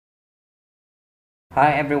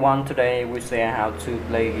Hi everyone, today we see how to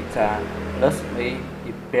play guitar. Let's play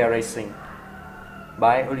Embarrassing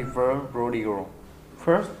by Olivia Rodrigo.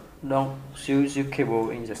 First, don't choose your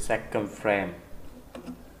keyboard in the second frame.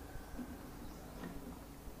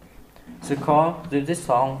 The chords in this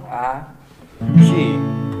song are G,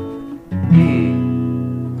 E,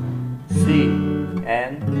 C,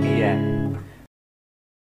 and B.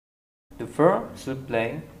 The first should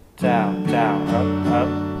play down, down, up,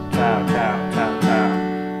 down, down, down, down,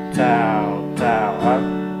 down,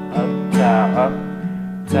 down, up, down, up,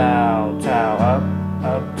 down, down,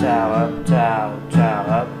 up, down, up, down, down,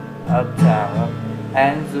 up, down, up,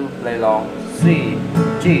 and to play long C,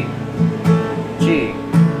 G, G,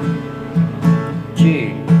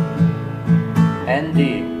 G, and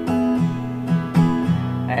D,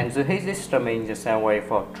 and to hit this strumming the same way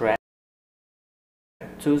for track.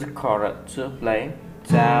 To the chorus to play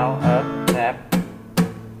down, up, tap,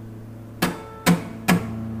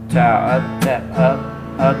 down, up, tap, up,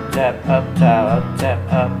 tap, up, down, up,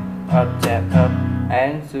 tap, up, tap, up,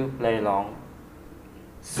 and to play long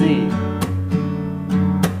C,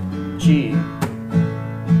 G,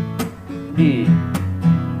 E,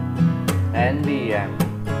 and B.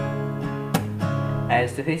 And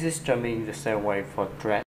to hit this strumming the same way for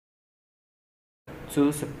track.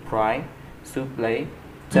 To surprise to play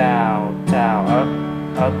down, down,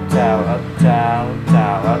 up, down, up, down,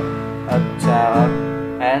 down, up, down, up,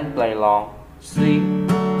 and play long C,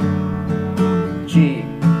 G,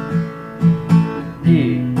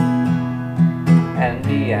 E, and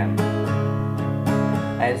B. And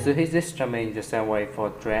to hit this strumming the same way for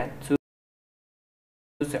track. To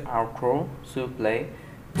the outro to play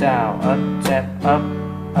down, up, tap, up,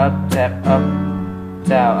 tap, up,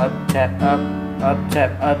 down, up, tap, up,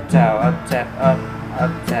 tap, up, down, up, tap, up,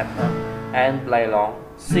 tap, up, and play long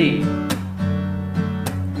C,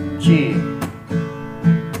 G,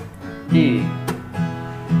 E,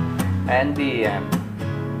 and B. And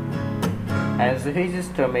so here's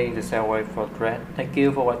just strumming the same way for track. Thank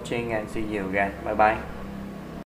you for watching and see you again. Bye bye.